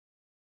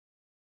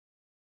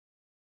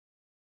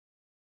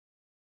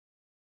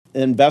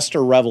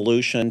Investor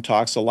Revolution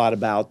talks a lot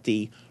about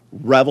the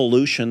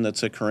revolution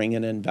that's occurring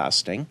in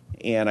investing.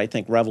 And I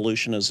think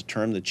revolution is a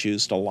term that's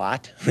used a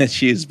lot.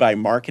 It's used by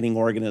marketing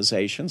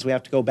organizations. We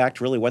have to go back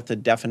to really what the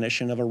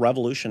definition of a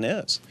revolution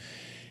is.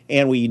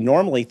 And we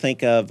normally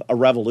think of a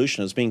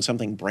revolution as being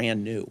something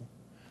brand new,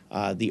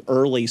 the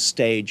early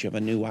stage of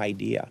a new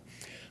idea.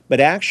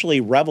 But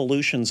actually,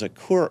 revolutions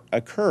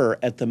occur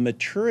at the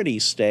maturity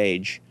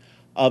stage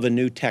of a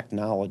new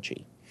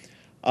technology.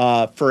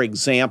 For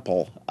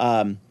example,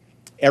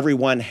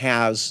 everyone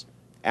has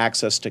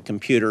access to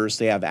computers,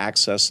 they have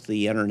access to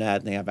the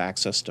internet, and they have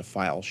access to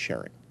file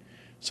sharing.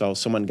 So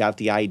someone got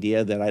the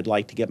idea that I'd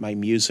like to get my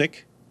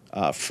music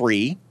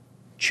free,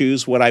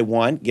 choose what I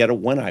want, get it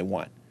when I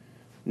want.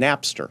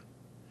 Napster.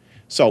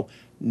 So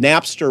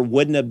Napster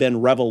wouldn't have been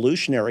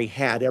revolutionary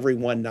had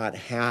everyone not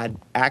had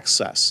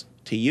access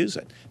to use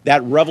it.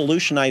 That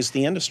revolutionized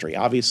the industry.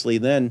 Obviously,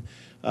 then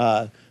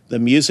the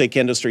music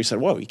industry said,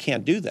 whoa, you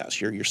can't do this.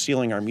 You're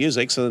stealing our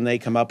music. So then they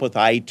come up with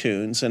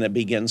iTunes, and it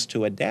begins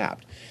to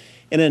adapt.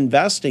 In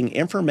investing,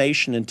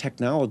 information and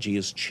technology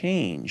has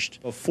changed.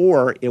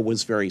 Before, it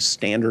was very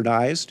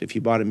standardized. If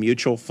you bought a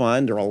mutual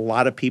fund, there are a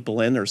lot of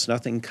people in, there's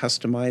nothing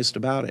customized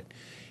about it.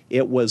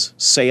 It was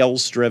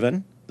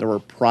sales-driven. There were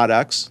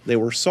products, they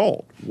were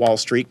sold. Wall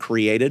Street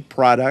created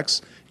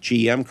products.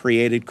 GM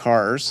created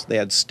cars. They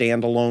had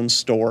standalone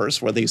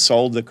stores where they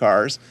sold the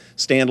cars,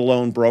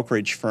 standalone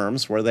brokerage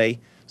firms where they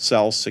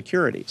sell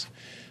securities.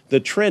 The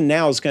trend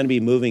now is going to be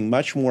moving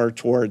much more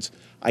towards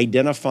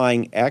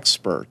identifying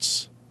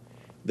experts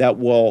that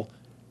will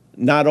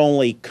not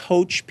only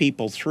coach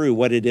people through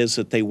what it is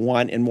that they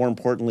want and, more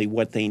importantly,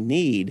 what they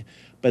need,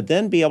 but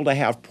then be able to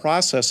have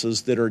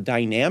processes that are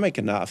dynamic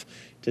enough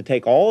to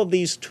take all of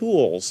these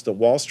tools that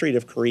Wall Street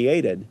have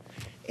created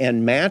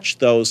and match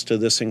those to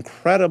this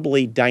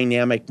incredibly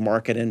dynamic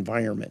market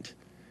environment.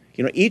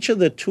 You know, each of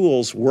the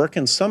tools work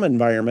in some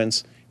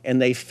environments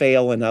and they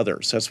fail in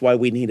others. That's why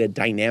we need a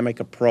dynamic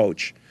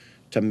approach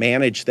to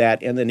manage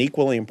that, and then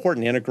equally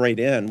important, integrate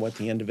in what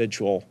the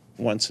individual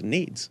wants and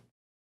needs.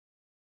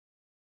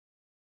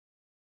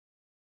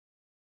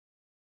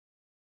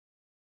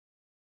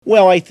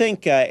 Well, I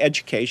think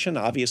education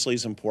obviously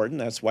is important.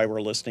 That's why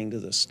we're listening to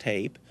this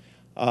tape.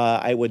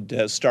 I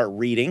would start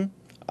reading.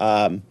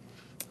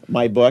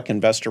 My book,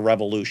 Investor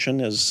Revolution,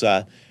 gives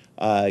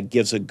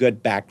a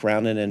good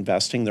background in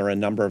investing. There are a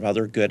number of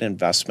other good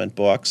investment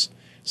books.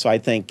 So I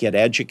think get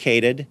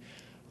educated,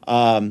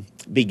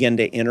 begin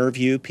to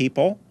interview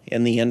people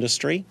in the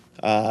industry.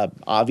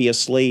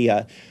 Obviously,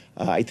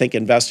 I think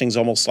investing is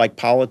almost like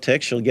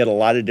politics. You'll get a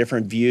lot of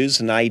different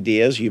views and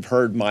ideas. You've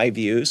heard my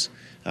views.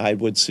 I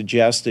would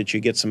suggest that you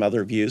get some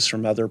other views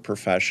from other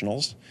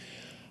professionals.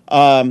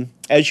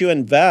 As you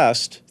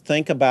invest,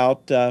 think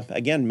about,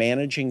 again,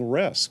 managing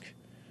risk.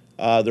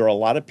 There are a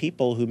lot of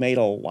people who made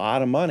a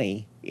lot of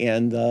money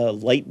in the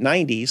late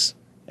 90s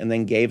and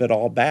then gave it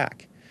all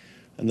back.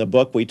 In the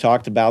book, we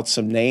talked about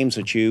some names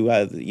that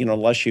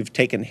unless you've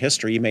taken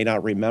history, you may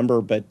not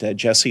remember, but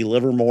Jesse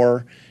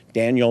Livermore,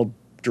 Daniel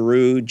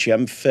Drew,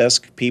 Jim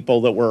Fisk, people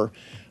that were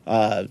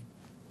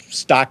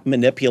stock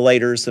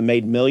manipulators that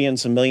made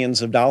millions and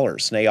millions of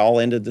dollars, and they all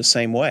ended the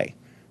same way.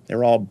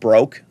 They're all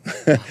broke.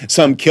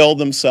 Some killed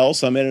themselves.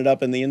 Some ended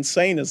up in the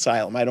insane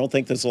asylum. I don't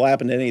think this will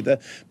happen to any of the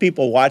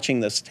people watching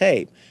this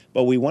tape,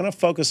 but we want to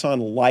focus on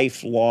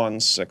lifelong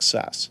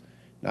success,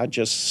 not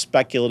just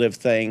speculative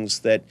things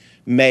that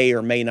may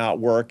or may not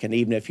work. And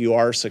even if you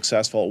are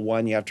successful at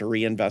one, you have to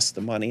reinvest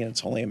the money, and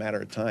it's only a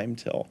matter of time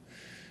till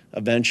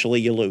eventually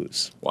you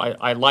lose. Well,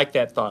 I like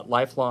that thought,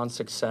 lifelong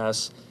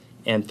success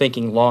and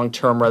thinking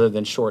long-term rather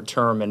than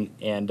short-term,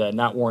 and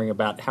not worrying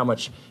about how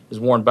much, as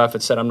Warren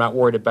Buffett said, I'm not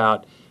worried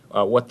about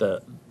what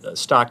the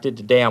stock did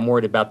today. I'm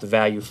worried about the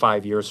value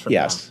 5 years from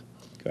now. Yes.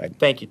 Good.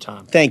 Thank you,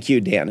 Tom. Thank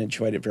you, Dan.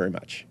 Enjoyed it very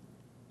much.